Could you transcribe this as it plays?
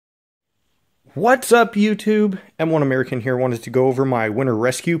What's up, YouTube? M1 American here. Wanted to go over my winter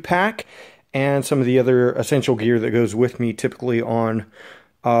rescue pack and some of the other essential gear that goes with me typically on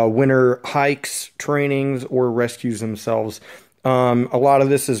winter hikes, trainings, or rescues themselves. A lot of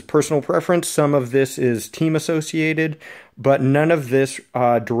this is personal preference. Some of this is team associated, but none of this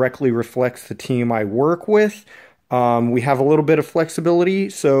directly reflects the team I work with. We have a little bit of flexibility,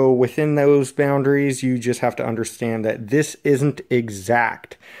 so within those boundaries, you just have to understand that this isn't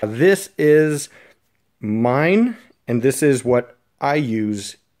exact. This is mine, and this is what I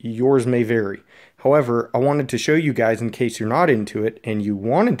use. Yours may vary. However, I wanted to show you guys in case you're not into it and you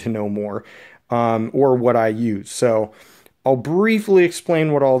wanted to know more, or what I use. So I'll briefly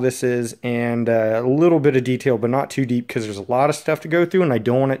explain what all this is and a little bit of detail, but not too deep because there's a lot of stuff to go through and I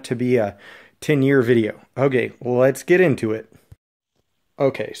don't want it to be a 10-year video. Okay, let's get into it.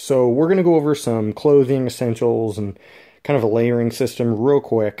 Okay, so we're going to go over some clothing essentials and kind of a layering system real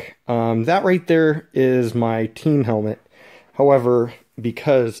quick. That right there is my team helmet. However,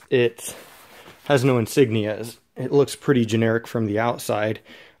 because it has no insignias, it looks pretty generic from the outside.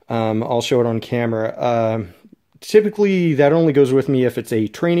 I'll show it on camera. Typically, that only goes with me if it's a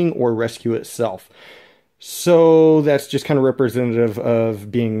training or rescue itself. So that's just kind of representative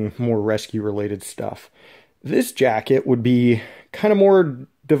of being more rescue related stuff. This jacket would be kind of more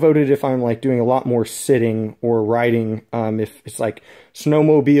devoted if I'm like doing a lot more sitting or riding. If it's like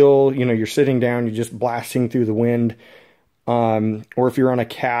snowmobile, you know, you're sitting down, you're just blasting through the wind. Or if you're on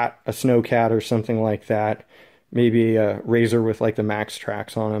a snow cat or something like that, maybe a Razor with like the max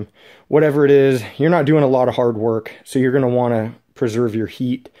tracks on them. Whatever it is, you're not doing a lot of hard work, so you're going to want to preserve your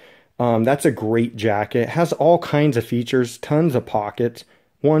heat. That's a great jacket. It has all kinds of features, tons of pockets.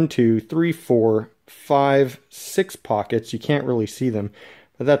 1, 2, 3, 4, 5, 6 pockets. You can't really see them,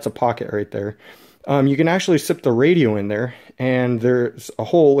 but that's a pocket right there. You can actually slip the radio in there, and there's a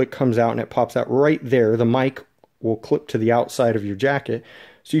hole. It comes out and it pops out right there. The mic will clip to the outside of your jacket,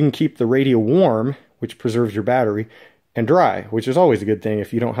 so you can keep the radio warm, which preserves your battery, and dry, which is always a good thing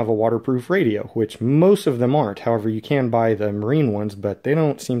if you don't have a waterproof radio, which most of them aren't. However, you can buy the marine ones, but they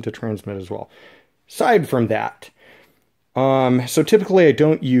don't seem to transmit as well. Aside from that, so typically I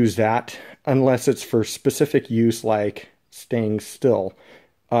don't use that unless it's for specific use like staying still.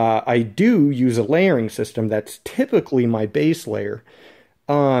 I do use a layering system that's typically my base layer.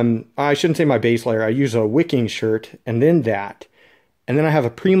 I shouldn't say my base layer. I use a wicking shirt and then that. And then I have a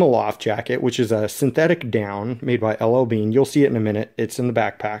Primaloft jacket, which is a synthetic down made by LL Bean. You'll see it in a minute. It's in the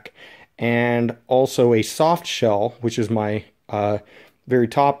Bacckpack. And also a soft shell, which is my very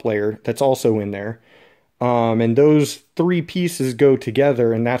top layer, that's also in there. And those 3 pieces go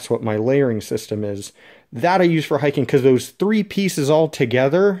together, and that's what my layering system is. That I use for hiking because those 3 pieces all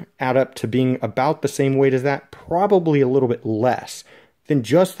together add up to being about the same weight as that, probably a little bit less than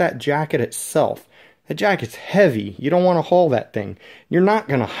just that jacket itself. That jacket's heavy. You don't want to haul that thing. You're not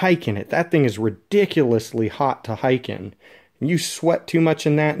going to hike in it. That thing is ridiculously hot to hike in. You sweat too much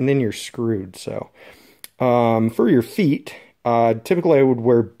in that and then you're screwed. So, for your feet, typically I would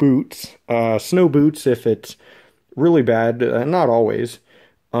wear boots, snow boots if it's really bad, not always.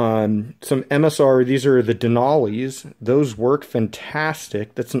 Some MSR, these are the Denali's. Those work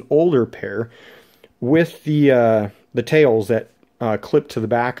fantastic. That's an older pair with the tails that clip to the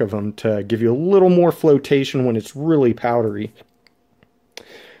back of them to give you a little more flotation when it's really powdery.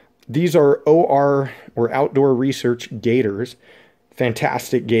 These are OR, or Outdoor Research gaiters.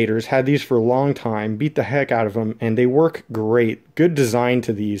 Fantastic gaiters. Had these for a long time. Beat the heck out of them, and they work great. Good design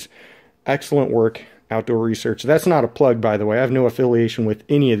to these. Excellent work, Outdoor Research. That's not a plug, by the way. I have no affiliation with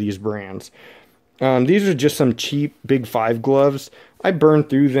any of these brands. These are just some cheap Big 5 gloves. I burn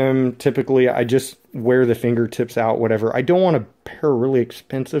through them. Typically, I just wear the fingertips out, whatever. I don't want a pair of really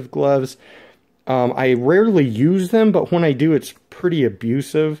expensive gloves. I rarely use them, but when I do, it's pretty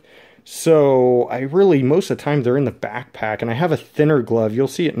abusive. So I really, most of the time, they're in the backpack, and I have a thinner glove. You'll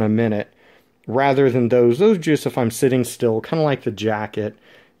see it in a minute. Rather than those. Those just if I'm sitting still, kind of like the jacket.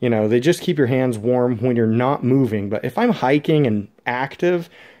 You know, they just keep your hands warm when you're not moving. But if I'm hiking and active,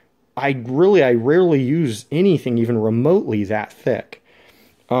 I rarely use anything even remotely that thick.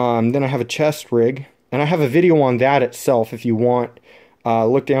 Then I have a chest rig, and I have a video on that itself if you want.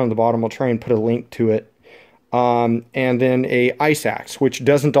 Look down at the bottom, I'll try and put a link to it. And then a ice axe, which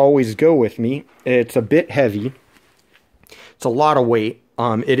doesn't always go with me. It's a bit heavy. It's a lot of weight.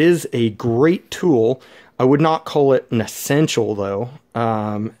 It is a great tool. I would not call it an essential though.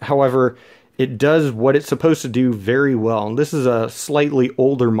 However, it does what it's supposed to do very well. And this is a slightly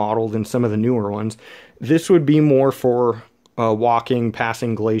older model than some of the newer ones. This would be more for walking,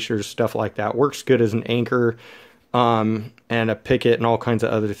 passing glaciers, stuff like that. Works good as an anchor. and a picket and all kinds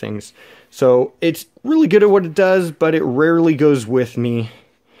of other things. So it's really good at what it does, but it rarely goes with me.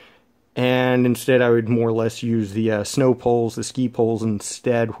 And instead I would more or less use the snow poles, the ski poles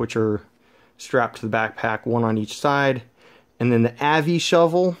instead, which are strapped to the backpack, one on each side. And then the Avi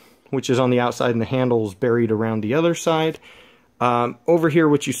shovel, which is on the outside, and the handle is buried around the other side. Over here,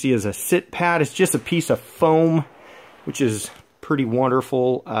 what you see is a sit pad. It's just a piece of foam, which is pretty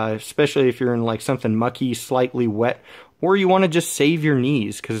wonderful, especially if you're in like something mucky, slightly wet, or you want to just save your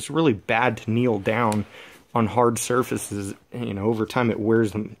knees, because it's really bad to kneel down on hard surfaces. You know, over time it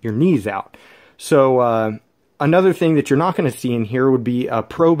wears your knees out. So another thing that you're not going to see in here would be a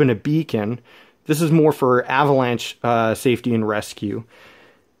probe and a beacon. This is more for avalanche safety and rescue.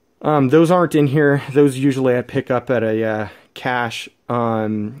 Those aren't in here. Those usually I pick up at a cache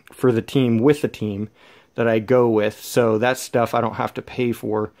for the team, with the team that I go with. So that stuff I don't have to pay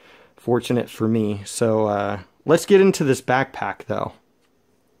for. Fortunate for me. So let's get into this backpack though.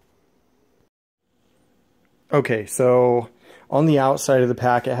 Okay, so on the outside of the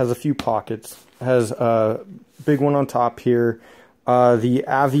pack it has a few pockets. It has a big one on top here. The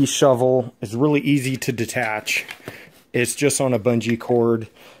Avi shovel is really easy to detach. It's just on a bungee cord.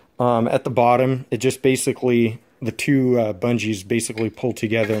 At the bottom, it just basically, the two bungees basically pull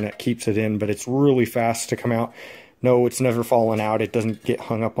together and it keeps it in, but it's really fast to come out. No, it's never fallen out. It doesn't get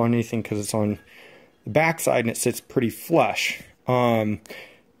hung up on anything because it's on the back side and it sits pretty flush.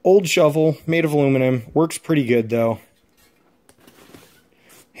 Old shovel, made of aluminum, works pretty good though.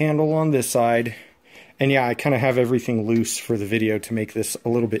 Handle on this side. And yeah, I kind of have everything loose for the video to make this a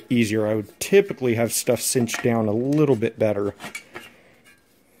little bit easier. I would typically have stuff cinched down a little bit better.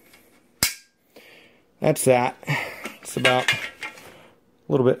 That's that. It's about a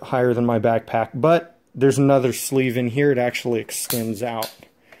little bit higher than my backpack, but there's another sleeve in here. It actually extends out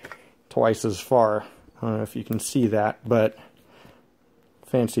twice as far. I don't know if you can see that, but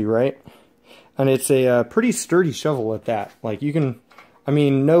fancy, right? And it's a pretty sturdy shovel at that. Like you can, I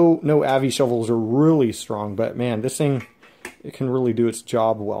mean, no Avi shovels are really strong, but man, this thing, it can really do its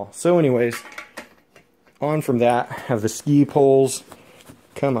job well. So anyways, on from that, have the ski poles.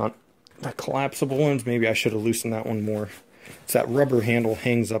 Come on. The collapsible ones, maybe I should have loosened that one more. It's that rubber handle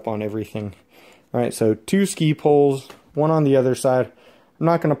hangs up on everything. Alright, so two ski poles, one on the other side. I'm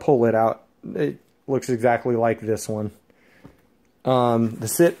not going to pull it out. It looks exactly like this one. The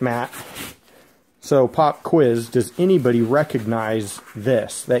sit mat. So, pop quiz, does anybody recognize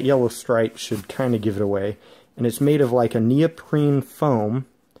this? That yellow stripe should kind of give it away. And it's made of like a neoprene foam,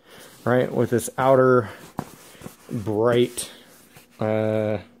 right, with this outer bright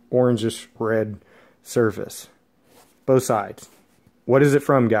orangish red surface. Both sides. What is it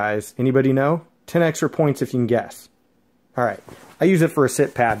from, guys? Anybody know? 10 extra points if you can guess. Alright. I use it for a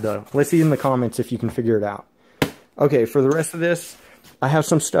sit pad, though. Let's see in the comments if you can figure it out. Okay, for the rest of this, I have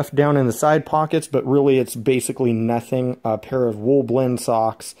some stuff down in the side pockets, but really it's basically nothing. A pair of wool blend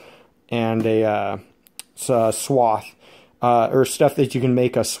socks and a swath. Or stuff that you can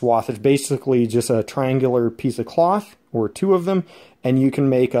make a swath. It's basically just a triangular piece of cloth, or two of them, and you can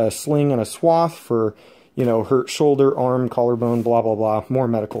make a sling and a swath for, you know, hurt shoulder, arm, collarbone, blah, blah, blah, more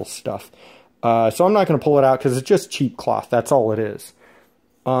medical stuff. So I'm not going to pull it out because it's just cheap cloth. That's all it is.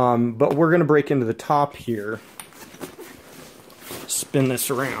 But we're going to break into the top here. Spin this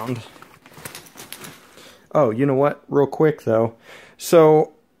around. Oh, you know what? Real quick, though.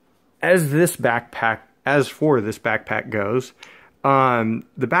 So, as for this backpack goes,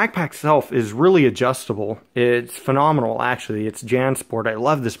 the backpack itself is really adjustable. It's phenomenal, actually. It's JanSport. I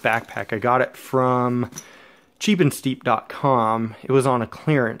love this backpack. I got it from cheapandsteep.com. It was on a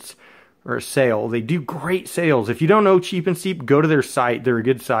clearance or a sale. They do great sales. If you don't know Cheap and Steep, go to their site. They're a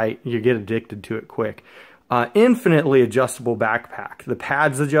good site. You get addicted to it quick. Infinitely adjustable backpack. The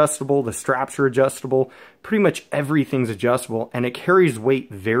pad's adjustable. The straps are adjustable. Pretty much everything's adjustable, and it carries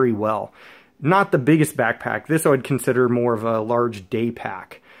weight very well. Not the biggest backpack. This I would consider more of a large day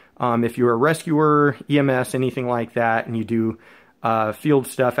pack. If you're a rescuer, EMS, anything like that, and you do field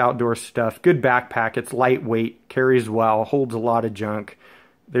stuff, outdoor stuff, good backpack. It's lightweight, carries well, holds a lot of junk.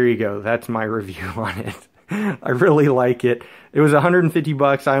 There you go. That's my review on it. I really like it. It was 150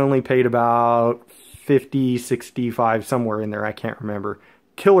 bucks. I only paid about 50, 65, somewhere in there. I can't remember.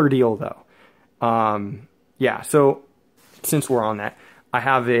 Killer deal, though. Yeah, so since we're on that, I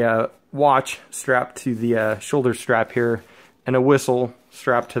have a watch strapped to the shoulder strap here, and a whistle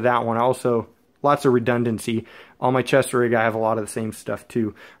strapped to that one. Also, lots of redundancy. On my chest rig, I have a lot of the same stuff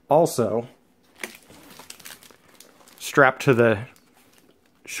too. Also, strapped to the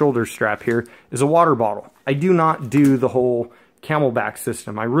shoulder strap here is a water bottle. I do not do the whole Camelback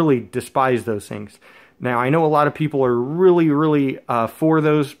system. I really despise those things. Now, I know a lot of people are really for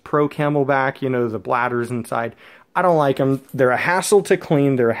those Pro Camelback, you know, the bladders inside. I don't like them. They're a hassle to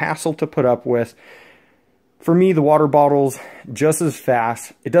clean. They're a hassle to put up with. For me, the water bottle's just as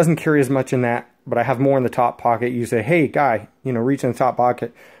fast. It doesn't carry as much in that, but I have more in the top pocket. You say, hey, guy, you know, reach in the top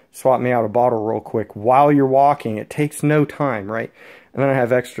pocket, swap me out a bottle real quick while you're walking. It takes no time, right? And then I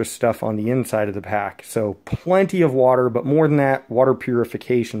have extra stuff on the inside of the pack. So plenty of water, but more than that, water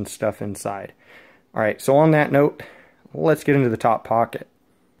purification stuff inside. All right, so on that note, let's get into the top pocket.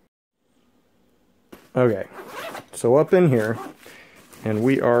 Okay, so up in here, and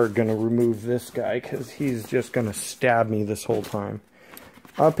we are going to remove this guy because he's just going to stab me this whole time.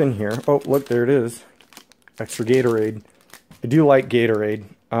 Up in here, oh, look, there it is. Extra Gatorade. I do like Gatorade.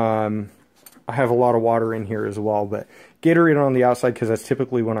 I have a lot of water in here as well, but Gatorade on the outside because that's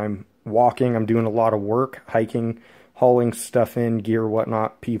typically when I'm walking. I'm doing a lot of work, hiking, hauling stuff in, gear,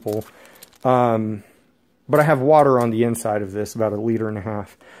 whatnot, people. But I have water on the inside of this, about 1.5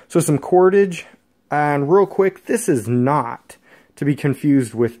 liters. So some cordage, and real quick, this is not to be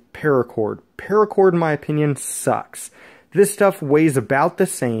confused with paracord. Paracord, in my opinion, sucks. This stuff weighs about the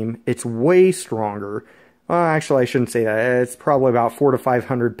same. It's way stronger. Actually, I shouldn't say that. It's probably about 400 to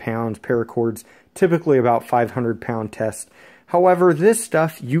 500 pounds. Paracord's typically about 500-pound test. However, this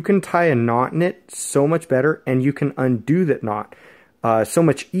stuff, you can tie a knot in it so much better, and you can undo that knot so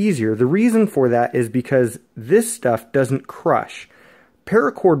much easier. The reason for that is because this stuff doesn't crush.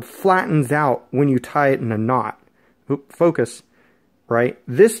 Paracord flattens out when you tie it in a knot. Oop, focus. Right?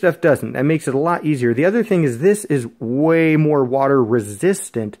 This stuff doesn't. That makes it a lot easier. The other thing is this is way more water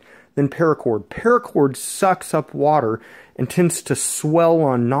resistant than paracord. Paracord sucks up water and tends to swell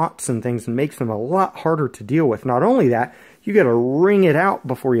on knots and things and makes them a lot harder to deal with. Not only that, you got to wring it out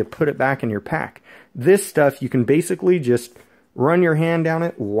before you put it back in your pack. This stuff, you can basically just run your hand down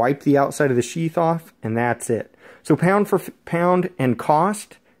it, wipe the outside of the sheath off, and that's it. So pound for pound and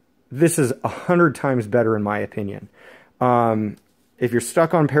cost, this is 100 times better in my opinion. If you're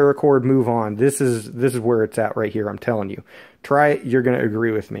stuck on paracord, move on. This is where it's at right here, I'm telling you. Try it, you're going to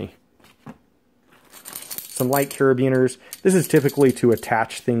agree with me. Some light carabiners. This is typically to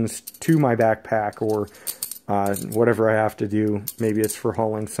attach things to my backpack or whatever I have to do. Maybe it's for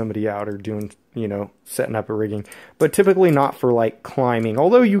hauling somebody out or doing, you know, setting up a rigging. But typically not for like climbing,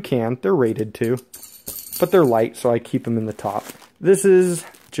 although you can. They're rated to. But they're light, so I keep them in the top. This is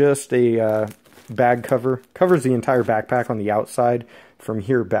just a bag cover. Covers the entire backpack on the outside from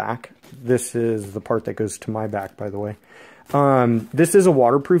here back. This is the part that goes to my back, by the way. This is a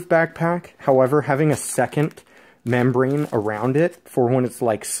waterproof backpack. However, having a second membrane around it for when it's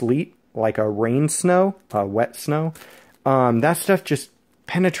like sleet, like a rain snow, wet snow, that stuff just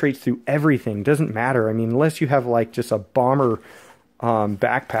penetrates through everything. Doesn't matter. I mean, unless you have like just a bomber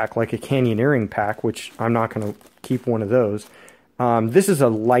backpack, like a canyoneering pack, which I'm not going to keep one of those. This is a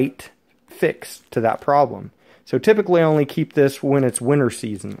light fix to that problem. So typically I only keep this when it's winter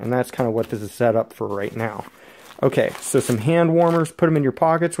season, and that's kind of what this is set up for right now. Okay, so some hand warmers, put them in your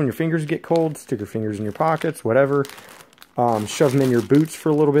pockets when your fingers get cold, stick your fingers in your pockets, whatever. Shove them in your boots for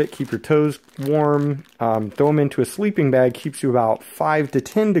a little bit, keep your toes warm. Throw them into a sleeping bag, keeps you about 5 to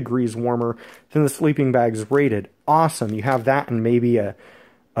 10 degrees warmer than the sleeping bag's rated. Awesome, you have that and maybe a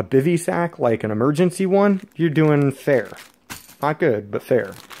bivy sack, like an emergency one, you're doing fair. Not good, but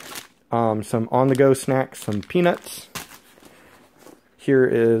fair. Some on-the-go snacks, some peanuts. Here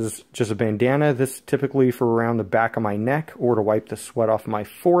is just a bandana. This is typically for around the back of my neck or to wipe the sweat off my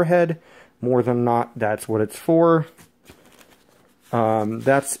forehead. More than not, that's what it's for.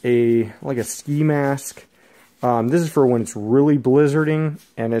 That's like a ski mask. This is for when it's really blizzarding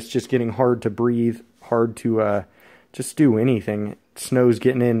and it's just getting hard to breathe, hard to just do anything. Snow's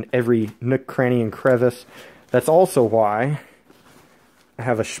getting in every nook, cranny, and crevice. That's also why I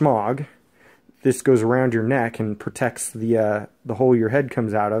have a schmog. This goes around your neck and protects the hole your head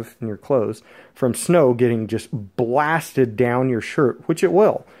comes out of in your clothes from snow getting just blasted down your shirt, which it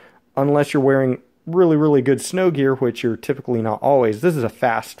will, unless you're wearing really good snow gear, which you're typically not always. This is a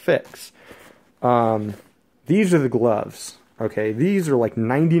fast fix. These are the gloves. Okay, these are like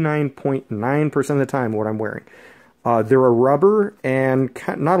 99.9% of the time what I'm wearing. They're a rubber and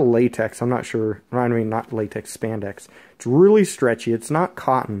not a latex. I'm not sure. I mean, not latex, spandex. It's really stretchy. It's not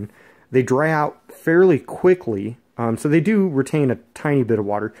cotton. They dry out fairly quickly, so they do retain a tiny bit of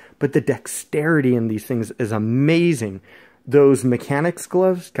water, but the dexterity in these things is amazing. Those mechanics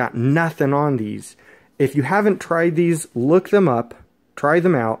gloves got nothing on these. If you haven't tried these, look them up, try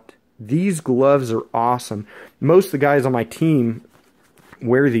them out. These gloves are awesome. Most of the guys on my team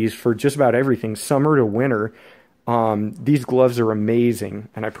wear these for just about everything, summer to winter. These gloves are amazing,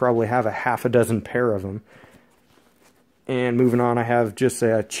 and I probably have a half a dozen pair of them. And moving on, I have just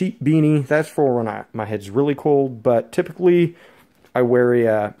a cheap beanie. That's for when my head's really cold, but typically I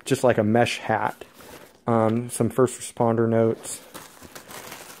wear just like a mesh hat. Some first responder notes.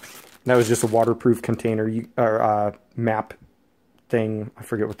 That was just a waterproof container, or map thing. I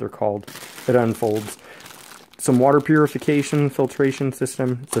forget what they're called. It unfolds. Some water purification filtration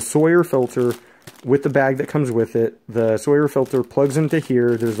system. It's a Sawyer filter with the bag that comes with it. The Sawyer filter plugs into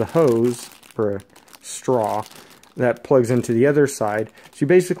here. There's a hose, or a straw, that plugs into the other side. So you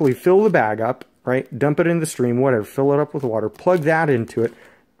basically fill the bag up, right? Dump it in the stream, whatever. Fill it up with water. Plug that into it.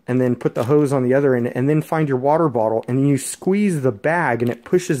 And then put the hose on the other end. And then find your water bottle. And then you squeeze the bag and it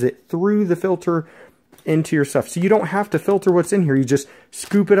pushes it through the filter into your stuff. So you don't have to filter what's in here. You just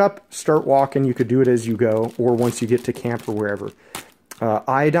scoop it up, start walking. You could do it as you go, or once you get to camp or wherever.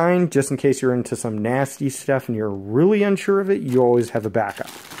 Iodine, just in case you're into some nasty stuff and you're really unsure of it, you always have a backup.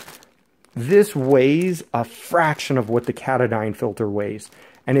 This weighs a fraction of what the Catadine filter weighs.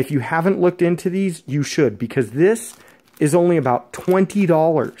 And if you haven't looked into these, you should, because this is only about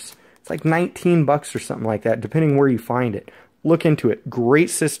 $20. It's like 19 bucks or something like that, depending where you find it. Look into it.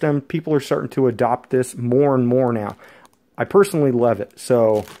 Great system. People are starting to adopt this more and more now. I personally love it.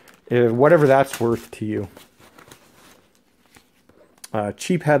 So whatever that's worth to you.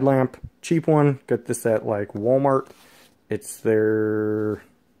 Cheap headlamp. Cheap one. Got this at like Walmart. It's their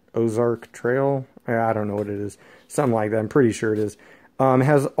Ozark Trail. I don't know what it is. Something like that. I'm pretty sure it is. It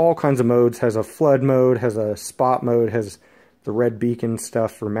has all kinds of modes. Has a flood mode. Has a spot mode. Has the red beacon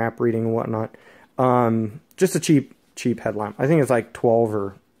stuff for map reading and whatnot. Just a cheap headlamp. I think it's like 12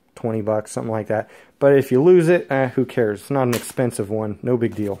 or 20 bucks, something like that. But if you lose it, who cares? It's not an expensive one. No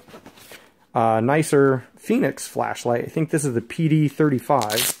big deal. Nicer Phoenix flashlight. I think this is the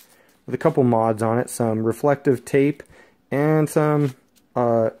PD35 with a couple mods on it. Some reflective tape and some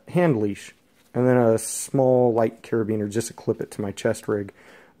hand leash. And then a small light carabiner just to clip it to my chest rig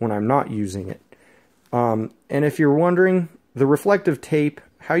when I'm not using it. And if you're wondering, the reflective tape,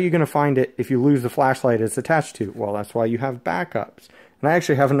 how are you going to find it if you lose the flashlight it's attached to? Well, that's why you have backups. And I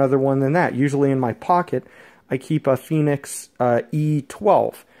actually have another one than that. Usually in my pocket, I keep a Phoenix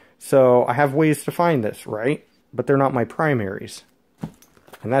E12. So I have ways to find this, right? But they're not my primaries.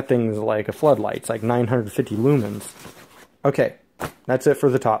 And that thing is like a floodlight. It's like 950 lumens. Okay, that's it for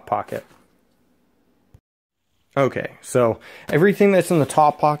the top pocket. Okay, so everything that's in the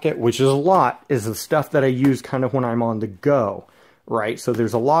top pocket, which is a lot, is the stuff that I use kind of when I'm on the go, right? So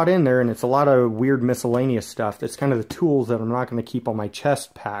there's a lot in there, and it's a lot of weird miscellaneous stuff. That's kind of the tools that I'm not going to keep on my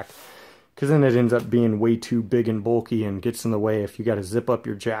chest pack, because then it ends up being way too big and bulky and gets in the way if you got to zip up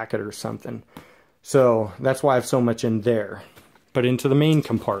your jacket or something. So that's why I have so much in there. But into the main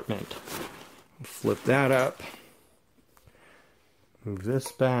compartment. Flip that up. Move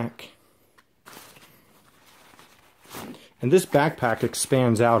this back. And this backpack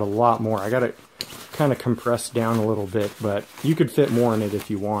expands out a lot more. I got it kind of compressed down a little bit, but you could fit more in it if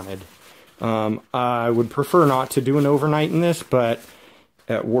you wanted. I would prefer not to do an overnight in this, but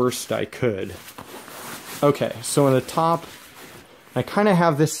at worst I could. Okay, so in the top, I kind of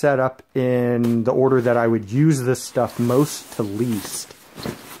have this set up in the order that I would use this stuff most to least.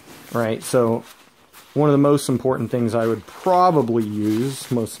 Right, so one of the most important things I would probably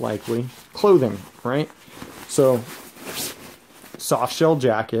use, most likely, clothing, right? So soft shell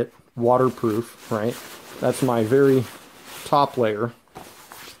jacket, waterproof, right? That's my very top layer.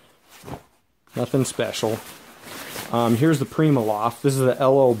 Nothing special. Here's the Primaloft. This is the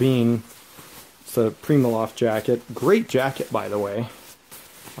LL Bean. It's a Primaloft jacket. Great jacket, by the way.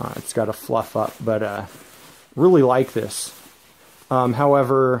 It's got a fluff up, but really like this.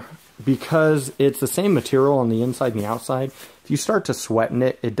 However, because it's the same material on the inside and the outside, if you start to sweat in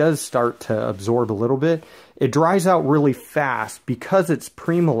it, it does start to absorb a little bit. It dries out really fast. Because it's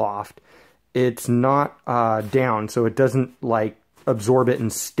Primaloft, it's not down, so it doesn't like absorb it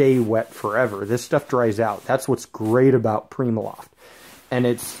and stay wet forever. This stuff dries out. That's what's great about Primaloft. And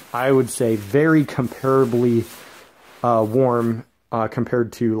it's, I would say, very comparably warm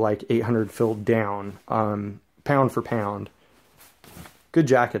compared to like 800 filled down, pound for pound. Good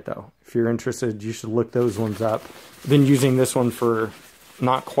jacket though. If you're interested, you should look those ones up. I've been using this one for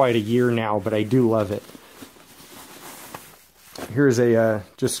not quite a year now, but I do love it. Here's a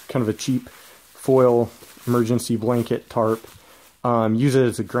just kind of a cheap foil emergency blanket tarp. Use it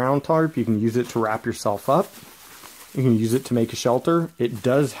as a ground tarp. You can use it to wrap yourself up. You can use it to make a shelter. It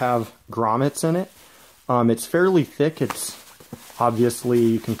does have grommets in it. It's fairly thick. It's obviously,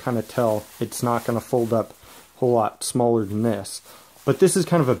 you can kind of tell it's not going to fold up a whole lot smaller than this. But this is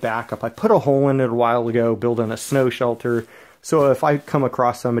kind of a backup. I put a hole in it a while ago, building a snow shelter. So if I come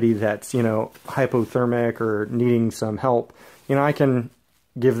across somebody that's, you know, hypothermic or needing some help, you know, I can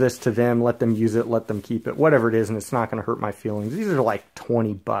give this to them, let them use it, let them keep it, whatever it is, and it's not going to hurt my feelings. These are like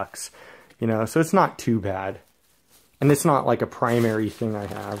 20 bucks, you know, so it's not too bad. And it's not like a primary thing I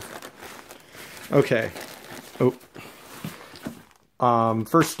have. Okay.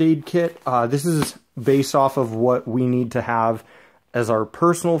 First aid kit. This is based off of what we need to have as our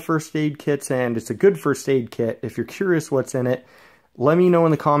personal first aid kits, and it's a good first aid kit. If you're curious what's in it, let me know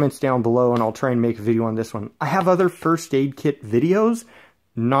in the comments down below and I'll try and make a video on this one. I have other first aid kit videos,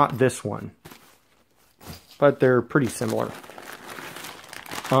 not this one, but they're pretty similar.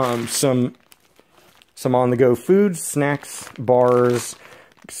 Some on-the-go foods, snacks, bars,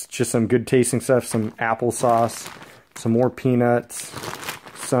 just some good tasting stuff, some applesauce, some more peanuts,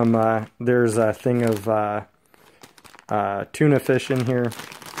 there's a thing of tuna fish in here,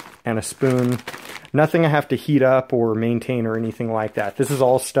 and a spoon. Nothing I have to heat up or maintain or anything like that. This is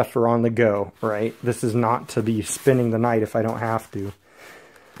all stuff for on the go, right? This is not to be spending the night if I don't have to.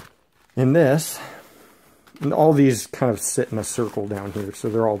 In this, and all these kind of sit in a circle down here, so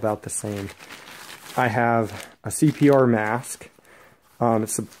they're all about the same. I have a CPR mask.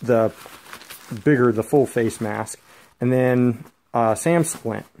 It's the bigger, the full face mask. And then SAM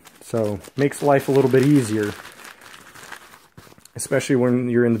splint. So makes life a little bit easier, especially when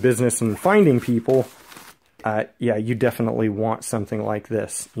you're in the business and finding people. Yeah, you definitely want something like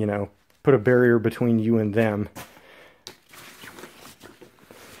this, you know, put a barrier between you and them.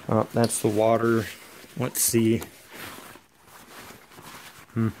 That's the water. Let's see.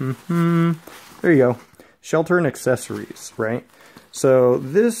 There you go. Shelter and accessories, right? So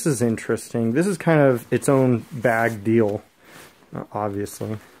this is interesting. This is kind of its own bag deal,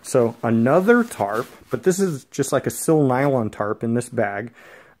 obviously. So another tarp, but this is just like a sil nylon tarp in this bag.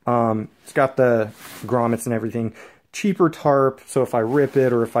 It's got the grommets and everything. Cheaper tarp, so if I rip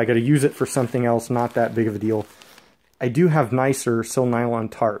it or if I got to use it for something else, not that big of a deal. I do have nicer sil nylon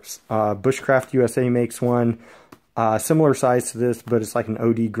tarps. Bushcraft USA makes one, similar size to this, but it's like an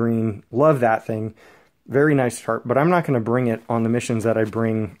OD green. Love that thing. Very nice tarp, but I'm not going to bring it on the missions that I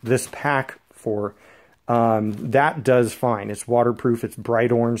bring this pack for. That does fine. It's waterproof. It's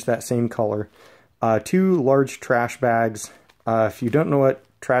bright orange, that same color. 2 large trash bags. If you don't know what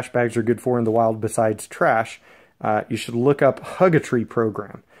trash bags are good for in the wild besides trash, you should look up Hug a Tree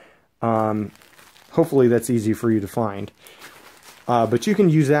program. Hopefully that's easy for you to find. But you can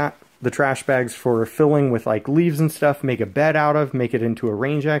use the trash bags for filling with like leaves and stuff, make a bed out of, make it into a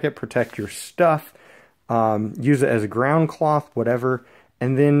rain jacket, protect your stuff, use it as a ground cloth, whatever.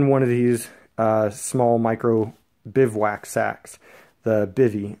 And then one of these small micro bivouac sacks, the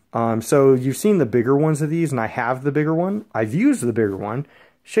bivy. So you've seen the bigger ones of these, and I have the bigger one. I've used the bigger one.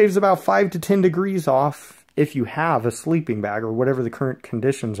 Shaves about 5 to 10 degrees off if you have a sleeping bag or whatever the current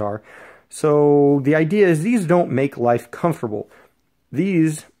conditions are. So the idea is these don't make life comfortable.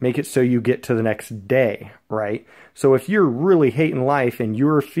 These make it so you get to the next day, right? So if you're really hating life and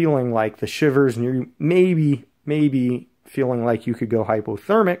you're feeling like the shivers and you're maybe feeling like you could go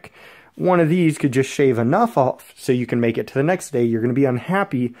hypothermic, one of these could just shave enough off so you can make it to the next day. You're going to be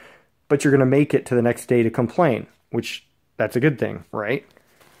unhappy, but you're going to make it to the next day to complain, which that's a good thing, right?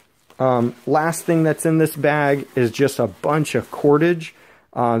 Last thing that's in this bag is just a bunch of cordage.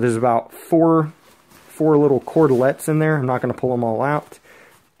 There's about four little cordelettes in there. I'm not going to pull them all out.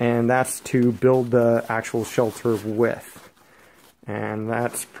 And that's to build the actual shelter with. And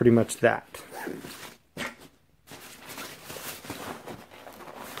that's pretty much that.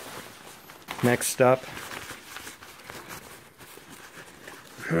 Next up,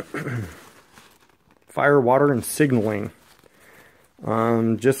 fire, water, and signaling.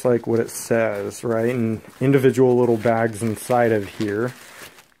 Just like what it says, right? And individual little bags inside of here.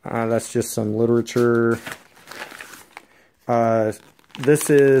 That's just some literature. This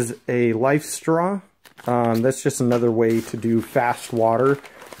is a life straw. That's just another way to do fast water.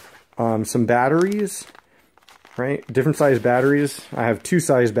 Some batteries, right? Different size batteries. I have 2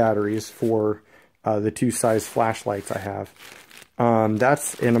 size batteries for the 2 size flashlights I have.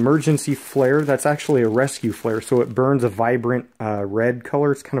 That's an emergency flare. That's actually a rescue flare, so it burns a vibrant red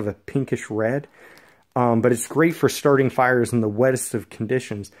color. It's kind of a pinkish red. But it's great for starting fires in the wettest of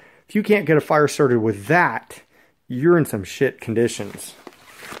conditions. If you can't get a fire started with that, you're in some shit conditions.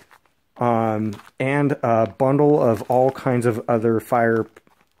 And a bundle of all kinds of other fire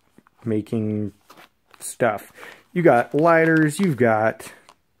making stuff. You got lighters, you've got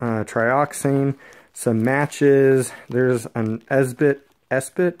trioxane, some matches, there's an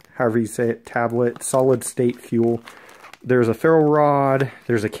esbit, however you say it, tablet, solid state fuel, there's a ferro rod,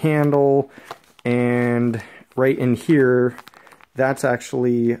 there's a candle, and right in here, that's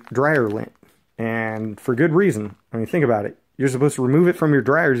actually dryer lint. And for good reason. I mean, think about it. You're supposed to remove it from your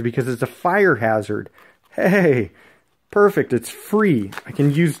dryers because it's a fire hazard. Hey, perfect. It's free. I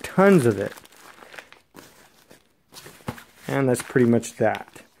can use tons of it. And that's pretty much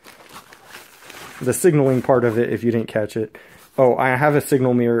that. The signaling part of it, if you didn't catch it. Oh, I have a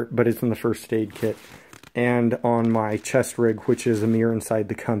signal mirror, but it's in the first aid kit. And on my chest rig, which is a mirror inside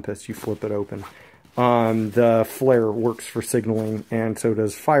the compass, you flip it open. The flare works for signaling, and so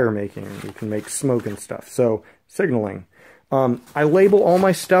does fire making. You can make smoke and stuff. So, signaling. I label all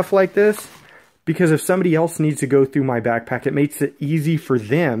my stuff like this because if somebody else needs to go through my backpack, it makes it easy for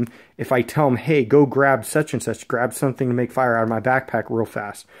them if I tell them, hey, go grab such and such, grab something to make fire out of my backpack real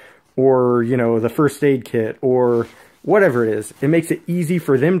fast. Or, you know, the first aid kit, or whatever it is. It makes it easy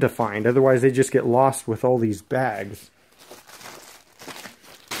for them to find. Otherwise, they just get lost with all these bags.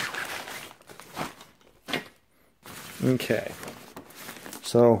 Okay.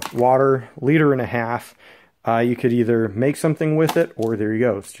 So, water, 1.5 liters. You could either make something with it, or there you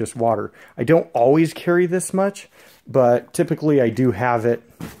go, it's just water. I don't always carry this much, but typically I do have it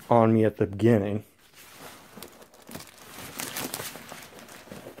on me at the beginning.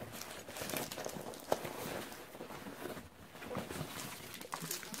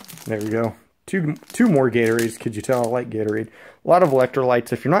 There we go. Two more Gatorades. Could you tell I like Gatorade? A lot of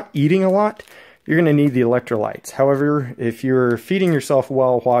electrolytes. If you're not eating a lot, you're going to need the electrolytes. However, if you're feeding yourself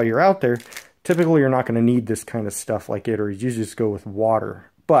well while you're out there, typically you're not going to need this kind of stuff like Gatorade. You just go with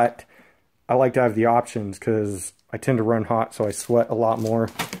water. But I like to have the options because I tend to run hot, so I sweat a lot more.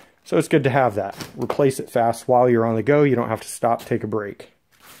 So it's good to have that. Replace it fast while you're on the go. You don't have to stop, take a break.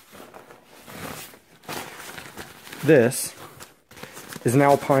 This is an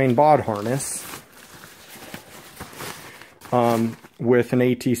Alpine bod harness with an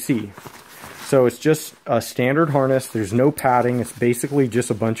ATC. So it's just a standard harness. There's no padding. It's basically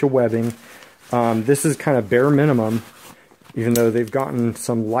just a bunch of webbing. This is kind of bare minimum, even though they've gotten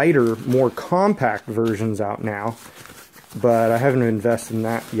some lighter, more compact versions out now. But I haven't invested in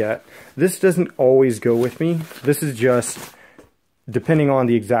that yet. This doesn't always go with me. This is just depending on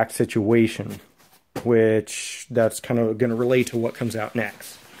the exact situation, which that's kind of going to relate to what comes out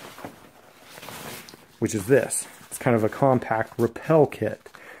next, which is this. It's kind of a compact rappel kit.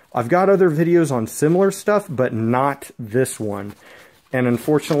 I've got other videos on similar stuff, but not this one. And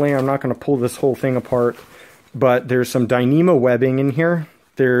unfortunately, I'm not going to pull this whole thing apart, but there's some Dyneema webbing in here.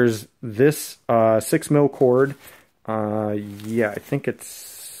 There's this 6mm cord. Yeah, I think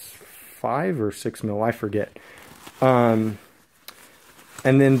it's 5 or 6mm, I forget. And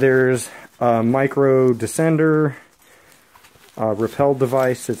then there's a micro descender, rappel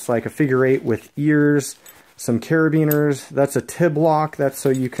device. It's like a figure 8 with ears, some carabiners. That's a tib lock. That's so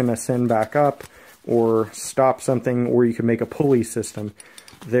you can ascend back up or stop something, or you can make a pulley system.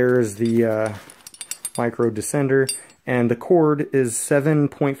 There's the micro descender, and the cord is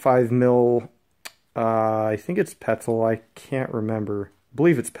 7.5mm. I think it's Petzl. I can't remember. I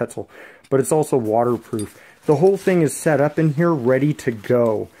believe it's Petzl, but it's also waterproof. The whole thing is set up in here ready to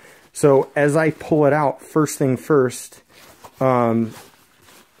go. So as I pull it out, first thing first,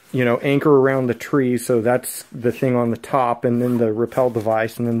 you know, anchor around the tree. So that's the thing on the top, and then the rappel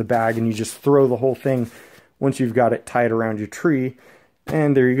device, and then the bag, and you just throw the whole thing once you've got it tied around your tree.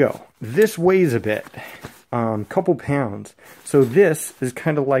 And there you go. This weighs a bit, couple pounds. So this is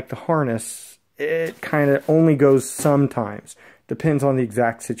kind of like the harness. It kind of only goes sometimes. Depends on the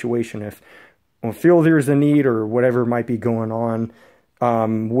exact situation. If I feel there's a need or whatever might be going on,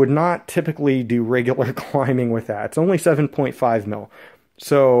 would not typically do regular climbing with that. It's only 7.5mm.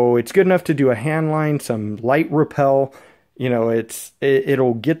 So it's good enough to do a hand line, some light rappel. You know,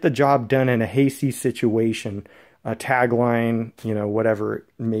 it'll get the job done in a hasty situation, a tagline, you know, whatever it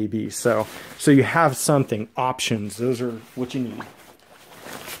may be. So you have something, options. Those are what you need.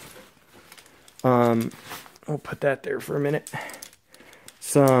 I'll put that there for a minute.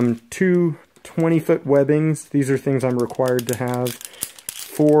 Some 2 20-foot webbings. These are things I'm required to have.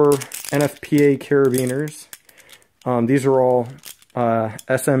 4 NFPA carabiners. These are all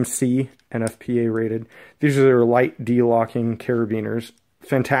SMC NFPA rated. These are their light de-locking carabiners.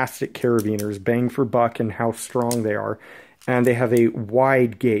 Fantastic carabiners, bang for buck and how strong they are. And they have a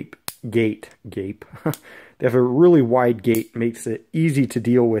wide gape. They have a really wide gate, makes it easy to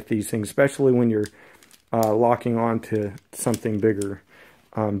deal with these things, especially when you're locking on to something bigger.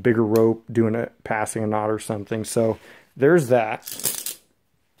 Bigger rope, passing a knot or something. So there's that.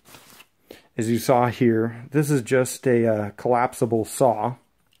 As you saw here, this is just a collapsible saw,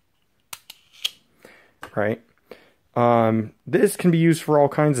 right? This can be used for all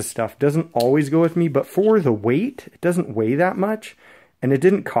kinds of stuff. Doesn't always go with me, but for the weight, it doesn't weigh that much, and it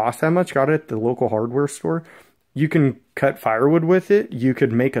didn't cost that much. Got it at the local hardware store. You can cut firewood with it. You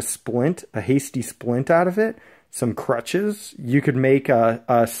could make a splint, a hasty splint out of it, some crutches. You could make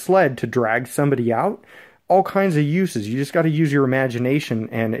a sled to drag somebody out. All kinds of uses. You just got to use your imagination,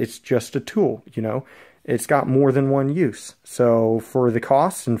 and it's just a tool, you know. It's got more than one use. So for the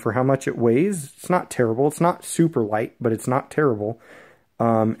cost and for how much it weighs, it's not terrible. It's not super light, but it's not terrible.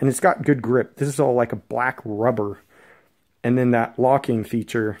 And it's got good grip. This is all like a black rubber. And then that locking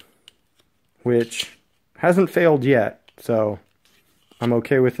feature, which hasn't failed yet. So I'm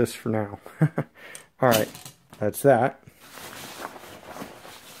okay with this for now. All right, that's that.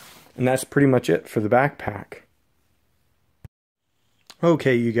 And that's pretty much it for the backpack.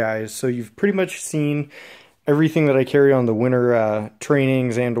 Okay, you guys, so you've pretty much seen everything that I carry on the winter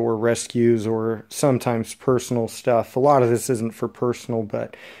trainings and or rescues or sometimes personal stuff. A lot of this isn't for personal,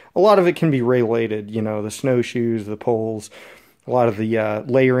 but a lot of it can be related, you know, the snowshoes, the poles, a lot of the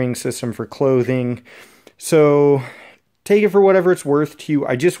layering system for clothing. So take it for whatever it's worth to you.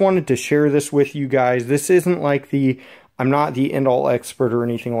 I just wanted to share this with you guys. This isn't like I'm not the end-all expert or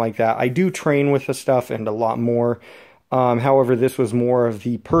anything like that. I do train with the stuff and a lot more. However, this was more of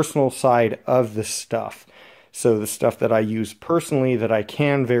the personal side of the stuff. So the stuff that I use personally that I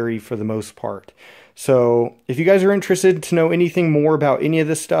can vary for the most part. So if you guys are interested to know anything more about any of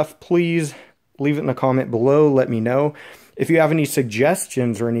this stuff, please leave it in a comment below. Let me know. If you have any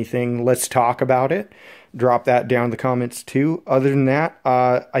suggestions or anything, let's talk about it. Drop that down in the comments too. Other than that,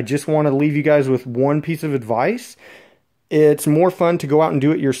 I just want to leave you guys with one piece of advice. It's more fun to go out and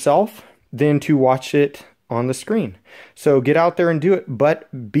do it yourself than to watch it on the screen. So get out there and do it,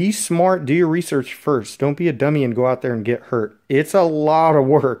 but be smart, do your research first. Don't be a dummy and go out there and get hurt. It's a lot of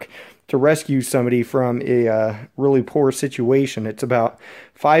work to rescue somebody from a really poor situation. It's about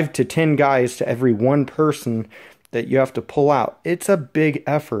 5 to 10 guys to every one person that you have to pull out. It's a big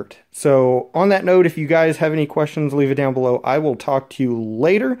effort. So on that note, if you guys have any questions, leave it down below. I will talk to you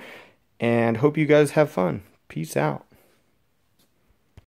later and hope you guys have fun. Peace out.